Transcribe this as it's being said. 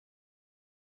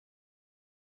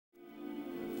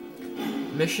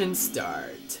Mission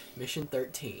start. Mission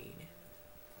 13.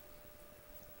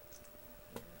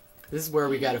 This is where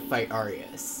we gotta fight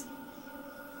Arius.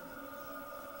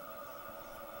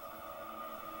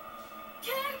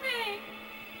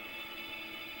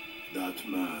 That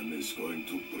man is going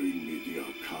to bring me the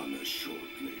Arcana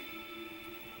shortly.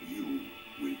 You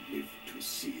will live to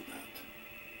see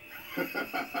that.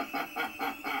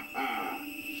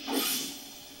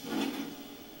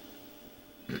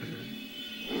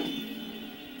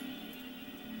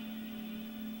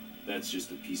 That's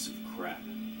just a piece of crap.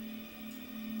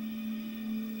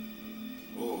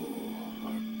 Oh,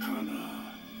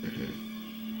 Arcana.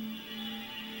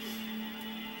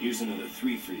 Here's another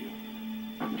 3 for you.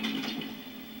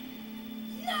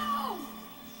 No!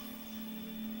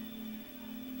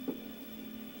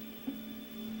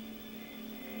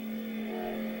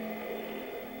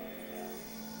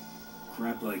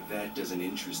 Crap like that doesn't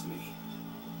interest me.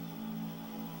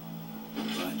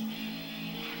 But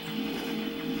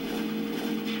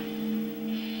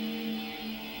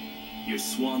your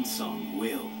swan song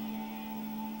will.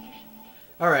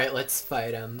 Alright, let's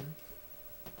fight him.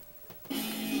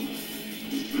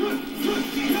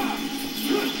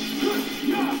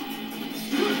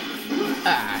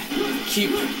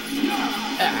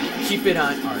 Keep it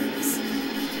on Arius.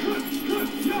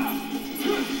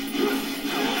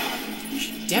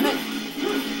 Damn it!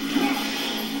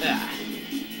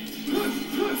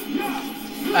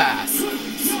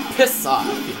 Piss off,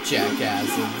 you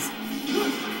jackasses.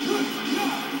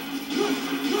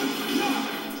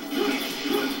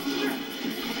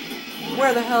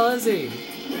 Where the hell is he?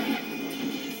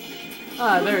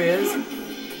 Ah, there he is.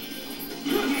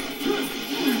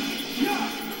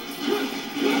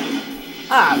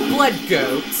 Ah, blood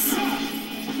goats.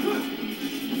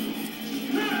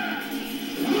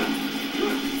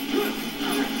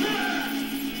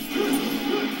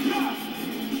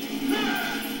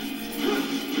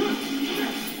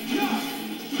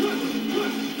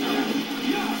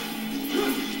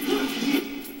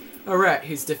 Alright,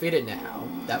 he's defeated now.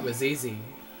 That was easy.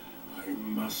 I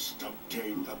must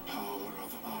obtain the power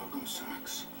of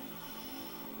Argosax,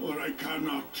 or I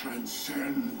cannot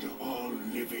transcend all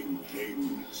living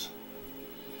things.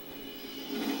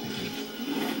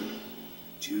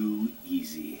 Too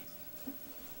easy.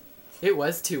 It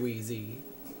was too easy.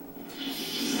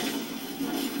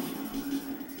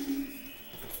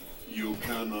 You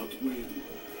cannot win.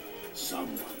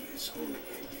 Someone is holding you.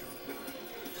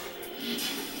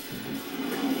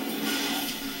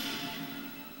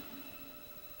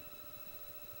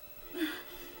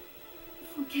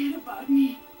 Forget about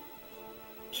me.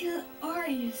 Kill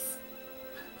Arius.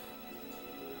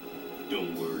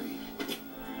 Don't worry.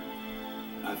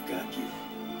 I've got you.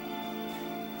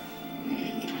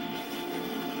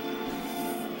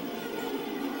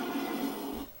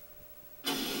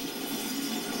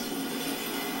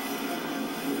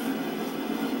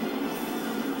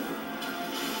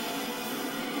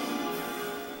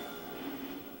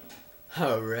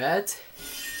 Alright.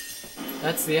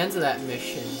 That's the end of that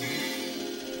mission.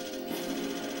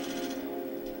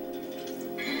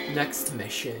 Next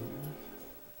mission.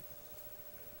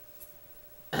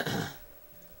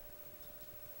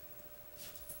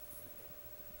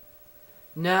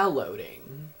 Now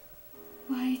loading.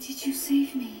 Why did you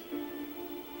save me?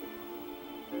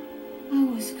 I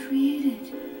was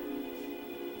created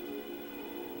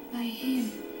by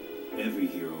him. Every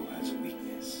hero has a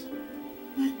weakness.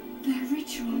 But the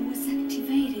ritual was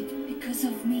activated because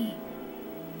of me.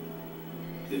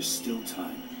 There's still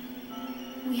time.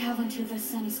 We have until the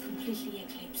sun is completely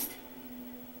eclipsed.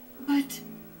 But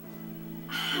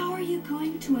how are you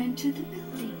going to enter the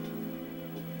building?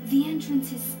 The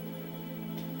entrance is...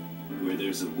 Where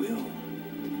there's a will,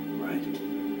 right?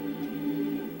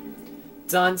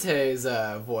 Dante's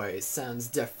voice sounds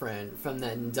different from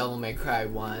that in Devil May Cry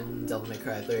 1, Devil May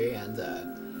Cry 3,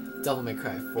 and Devil May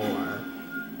Cry 4.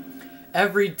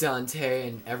 Every Dante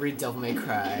and every Devil May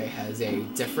Cry has a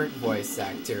different voice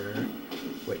actor,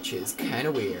 which is kind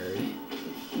of weird,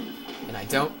 and I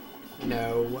don't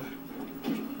know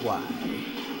why.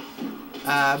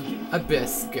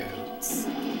 Abyss goats.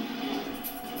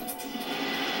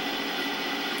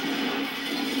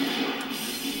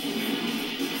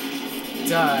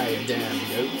 Die, you damn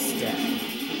goats, die.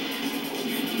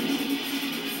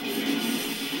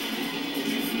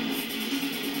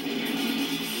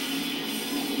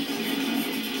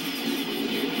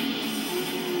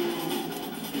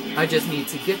 I just need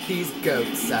to get these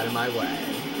goats out of my way.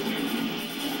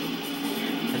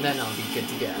 And then I'll be good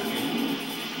to go.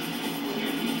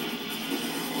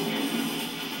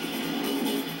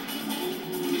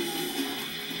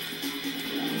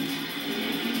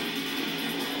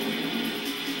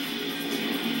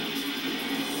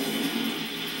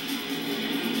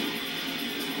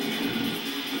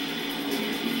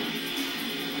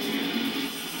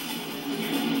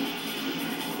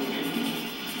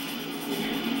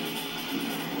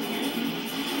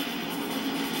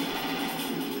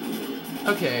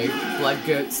 Okay, Blood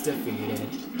Goat's defeated.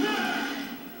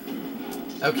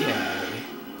 Okay.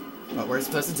 What we're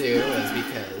supposed to do is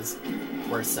because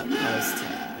we're supposed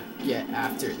to get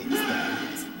after these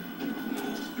things.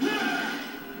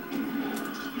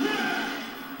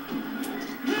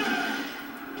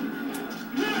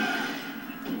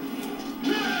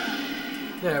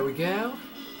 There we go.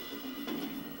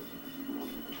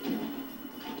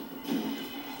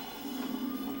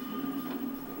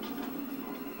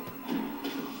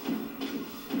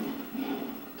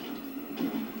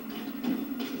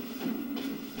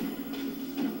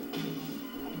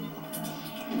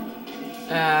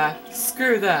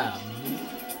 Screw them.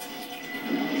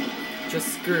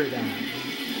 Just screw them.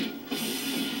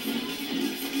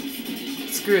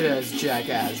 Screw those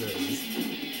jackasses.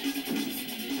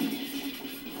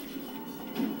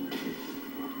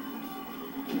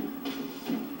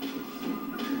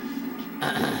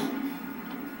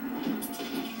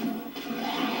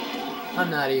 I'm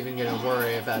not even gonna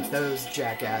worry about those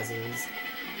jackasses.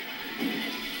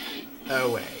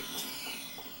 Oh wait.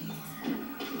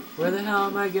 Where the hell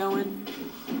am I going?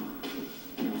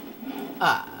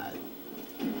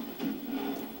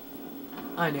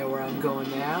 I know where I'm going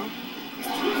now.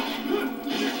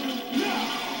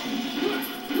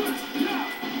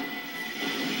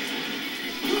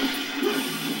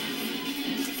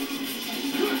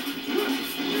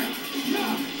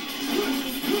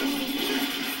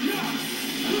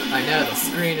 I know, the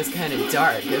screen is kind of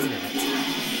dark, isn't it?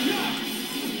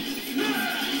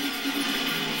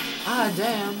 Ah,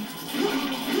 damn.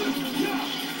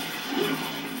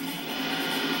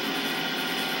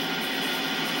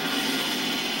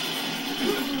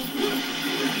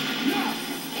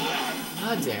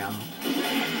 Ah, damn.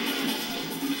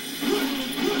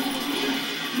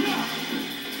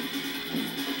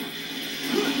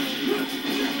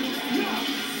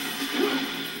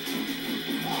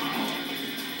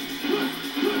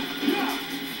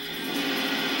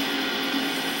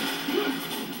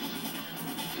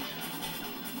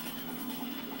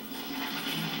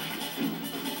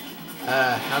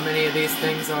 How many of these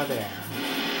things are there?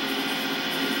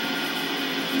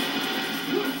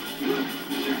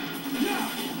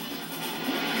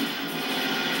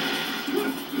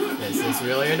 This is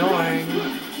really annoying.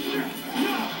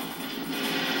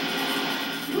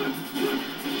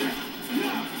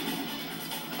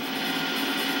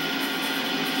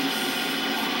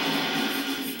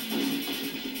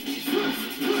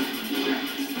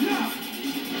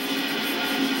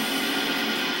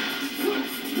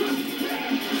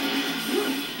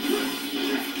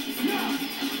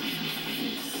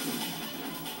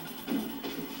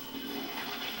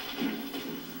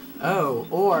 Oh,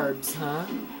 orbs, huh?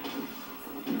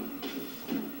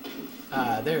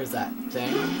 There's that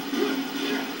thing.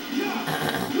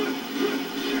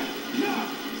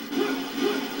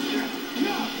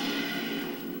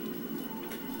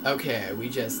 Okay, we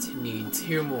just need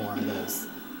 2 more of those.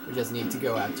 We just need to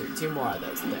go after 2 more of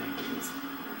those things.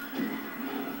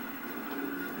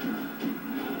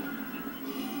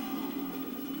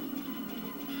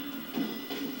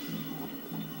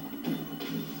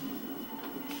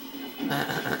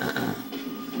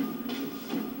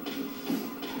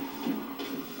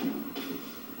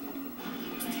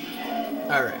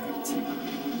 Alright.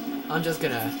 I'm just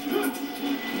gonna...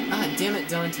 Ah, damn it,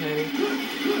 Dante.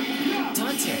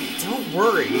 Dante, don't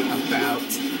worry about...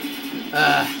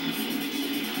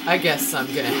 I guess I'm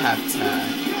gonna have to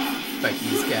fight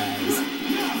these guys.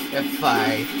 If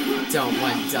I don't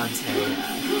want Dante,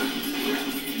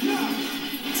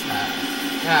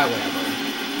 whatever.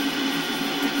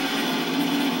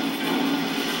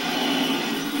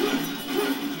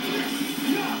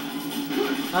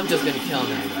 I'm just gonna kill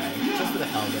him anyway, just for the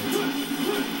hell of it.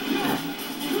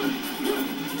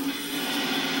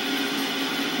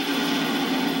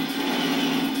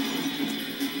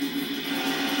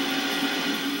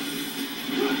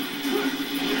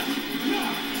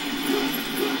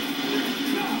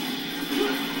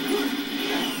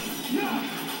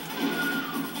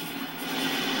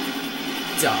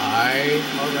 Die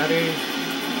already?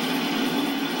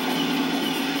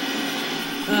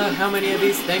 How many of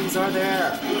these things are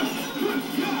there?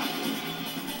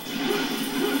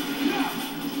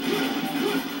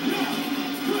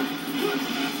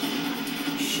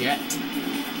 Shit.